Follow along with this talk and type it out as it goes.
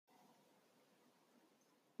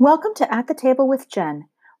Welcome to At the Table with Jen,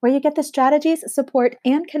 where you get the strategies, support,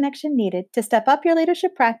 and connection needed to step up your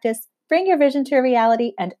leadership practice, bring your vision to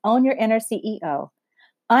reality, and own your inner CEO.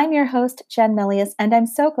 I'm your host, Jen Milius, and I'm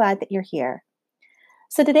so glad that you're here.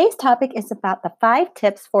 So today's topic is about the 5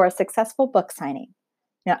 tips for a successful book signing.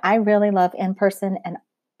 Now, I really love in-person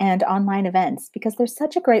and online events because they're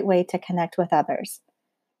such a great way to connect with others.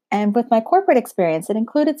 And with my corporate experience, it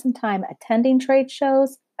included some time attending trade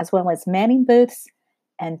shows, as well as manning booths,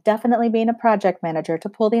 and definitely being a project manager to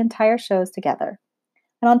pull the entire shows together.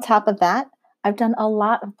 And on top of that, I've done a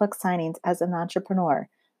lot of book signings as an entrepreneur.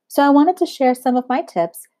 So I wanted to share some of my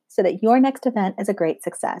tips so that your next event is a great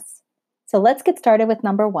success. So let's get started with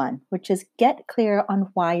number 1, which is get clear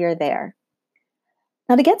on why you're there.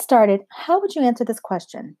 Now, to get started, how would you answer this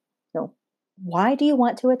question? Why do you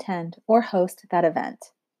want to attend or host that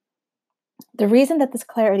event? The reason that this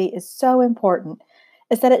clarity is so important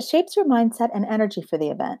is that it shapes your mindset and energy for the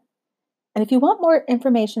event. And if you want more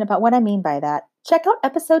information about what I mean by that, check out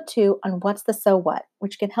episode 2 on What's the So What,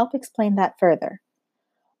 which can help explain that further.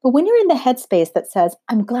 But when you're in the headspace that says,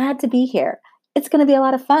 I'm glad to be here, it's going to be a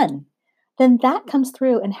lot of fun, then that comes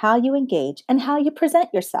through in how you engage and how you present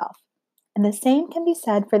yourself. And the same can be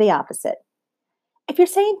said for the opposite. If you're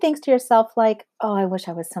saying things to yourself like, oh, I wish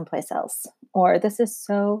I was someplace else, or this is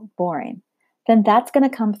so boring, then that's going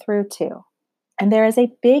to come through too. And there is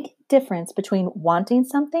a big difference between wanting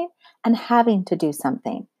something and having to do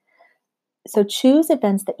something. So choose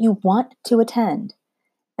events that you want to attend.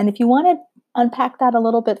 And if you want to unpack that a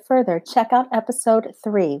little bit further, check out episode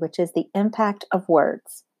 3, which is the impact of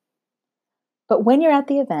words. But when you're at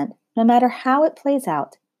the event, no matter how it plays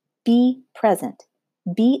out, be present,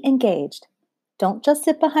 be engaged. Don't just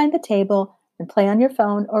sit behind the table and play on your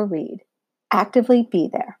phone or read. Actively be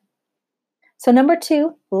there. So number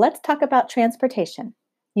 2, let's talk about transportation.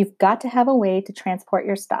 You've got to have a way to transport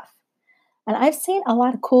your stuff. And I've seen a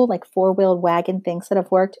lot of cool 4-wheeled wagon things that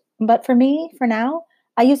have worked, but for me, for now,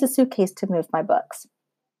 I use a suitcase to move my books.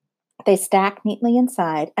 They stack neatly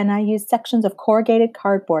inside, and I use sections of corrugated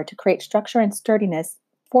cardboard to create structure and sturdiness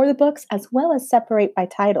for the books, as well as separate by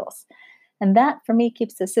titles. And that, for me,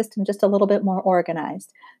 keeps the system just a little bit more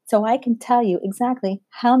organized. So I can tell you exactly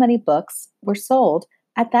how many books were sold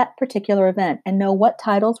at that particular event and know what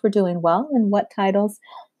titles were doing well and what titles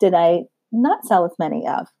did I not sell as many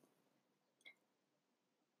of.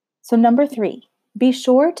 So number 3, be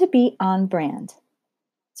sure to be on brand.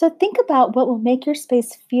 So think about what will make your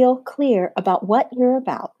space feel clear about what you're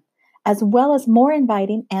about, as well as more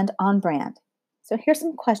inviting and on brand. So here's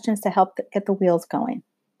some questions to help get the wheels going.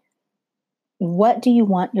 What do you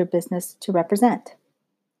want your business to represent?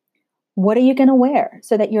 What are you going to wear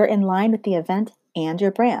so that you're in line with the event and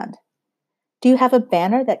your brand? Do you have a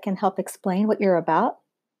banner that can help explain what you're about?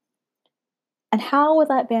 And how will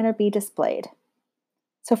that banner be displayed?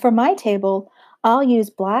 So for my table, I'll use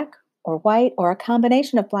black or white or a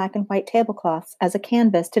combination of black and white tablecloths as a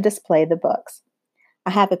canvas to display the books. I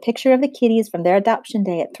have a picture of the kitties from their adoption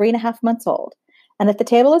day at 3.5 months old. And if the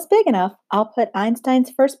table is big enough, I'll put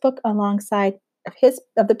Einstein's first book alongside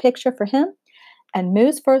of the picture for him and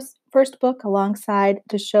Moo's first book alongside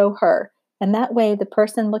to show her. And that way, the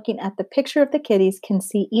person looking at the picture of the kitties can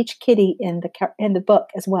see each kitty in the book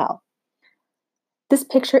as well. This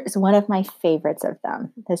picture is one of my favorites of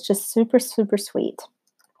them. It's just super, super sweet.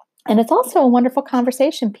 And it's also a wonderful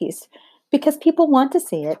conversation piece because people want to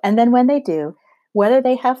see it. And then when they do, whether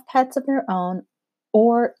they have pets of their own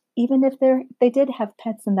or even if they did have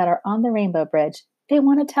pets and that are on the Rainbow Bridge, they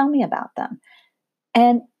want to tell me about them.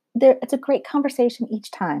 And it's a great conversation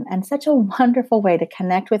each time and such a wonderful way to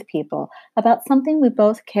connect with people about something we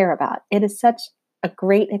both care about. It is such a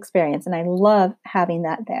great experience, and I love having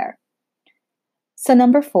that there. So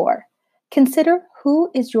number 4, consider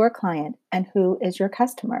who is your client and who is your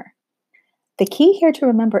customer. The key here to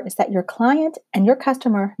remember is that your client and your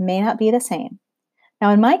customer may not be the same.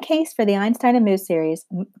 Now, in my case for the Einstein and Moo series,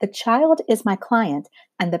 the child is my client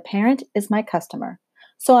and the parent is my customer.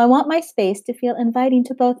 So I want my space to feel inviting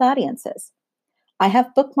to both audiences. I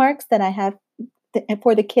have bookmarks that I have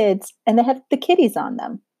for the kids, and they have the kitties on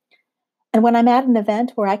them. And when I'm at an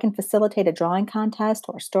event where I can facilitate a drawing contest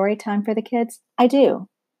or story time for the kids, I do.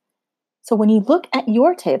 So when you look at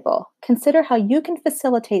your table, consider how you can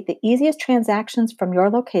facilitate the easiest transactions from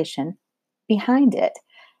your location behind it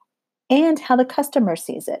and how the customer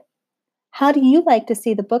sees it. How do you like to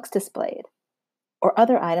see the books displayed or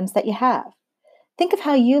other items that you have? Think of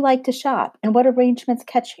how you like to shop and what arrangements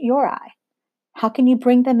catch your eye. How can you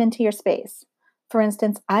bring them into your space? For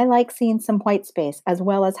instance, I like seeing some white space as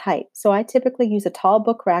well as height, so I typically use a tall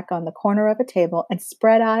book rack on the corner of a table and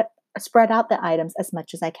spread out spread out the items as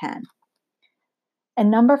much as I can. And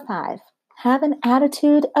number 5, have an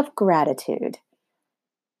attitude of gratitude.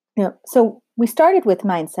 So we started with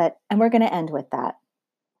mindset and we're going to end with that.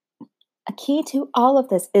 A key to all of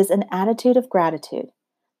this is an attitude of gratitude.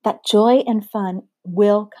 That joy and fun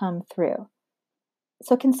will come through.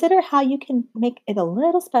 So consider how you can make it a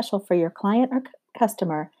little special for your client or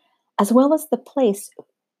customer, as well as the place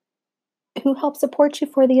who helped support you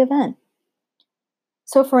for the event.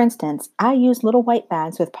 So for instance, I use little white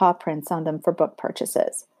bags with paw prints on them for book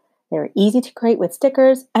purchases. They're easy to create with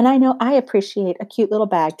stickers, and I know I appreciate a cute little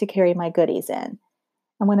bag to carry my goodies in.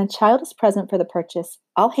 And when a child is present for the purchase,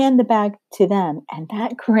 I'll hand the bag to them, and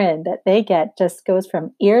that grin that they get just goes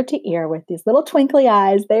from ear to ear with these little twinkly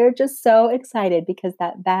eyes. They're just so excited because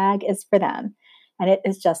that bag is for them, and it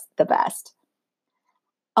is just the best.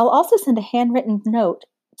 I'll also send a handwritten note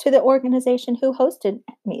to the organization who hosted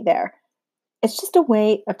me there. It's just a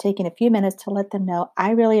way of taking a few minutes to let them know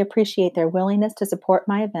I really appreciate their willingness to support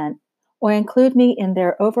my event or include me in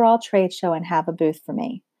their overall trade show and have a booth for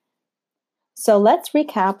me. So let's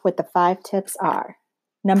recap what the 5 tips are.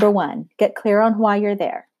 Number 1, get clear on why you're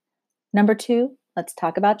there. Number 2, let's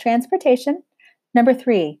talk about transportation. Number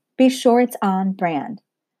 3, be sure it's on brand.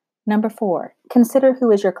 Number 4, consider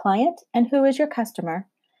who is your client and who is your customer.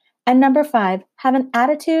 And number 5, have an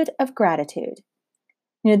attitude of gratitude.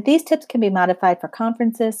 These tips can be modified for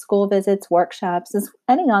conferences, school visits, workshops,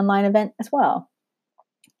 any online event as well.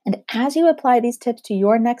 And as you apply these tips to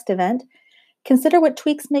your next event, consider what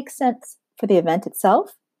tweaks make sense for the event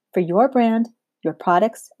itself, for your brand, your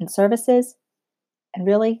products and services, and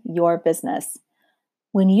really your business.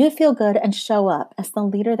 When you feel good and show up as the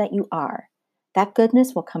leader that you are, that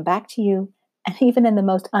goodness will come back to you, and even in the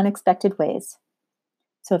most unexpected ways.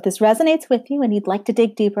 So if this resonates with you and you'd like to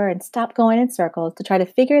dig deeper and stop going in circles to try to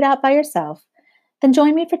figure it out by yourself, then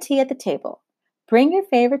join me for tea at the table. Bring your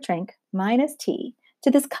favorite drink, mine is tea,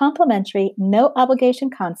 to this complimentary, no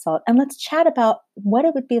obligation consult, and let's chat about what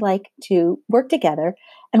it would be like to work together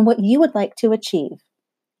and what you would like to achieve.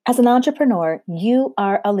 As an entrepreneur, you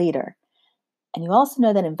are a leader. And you also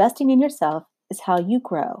know that investing in yourself is how you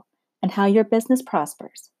grow and how your business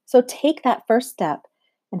prospers. So take that first step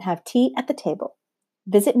and have tea at the table.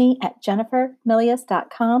 Visit me at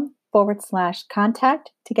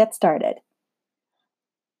jennifermilius.com/contact to get started.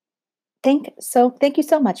 Thank you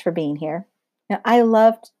so much for being here. Now, I'd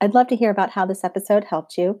love to hear about how this episode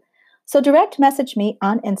helped you. So direct message me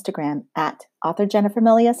on Instagram at author Jennifer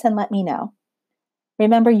Milius and let me know.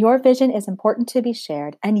 Remember, your vision is important to be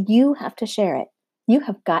shared and you have to share it. You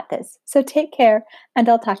have got this. So take care and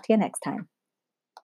I'll talk to you next time.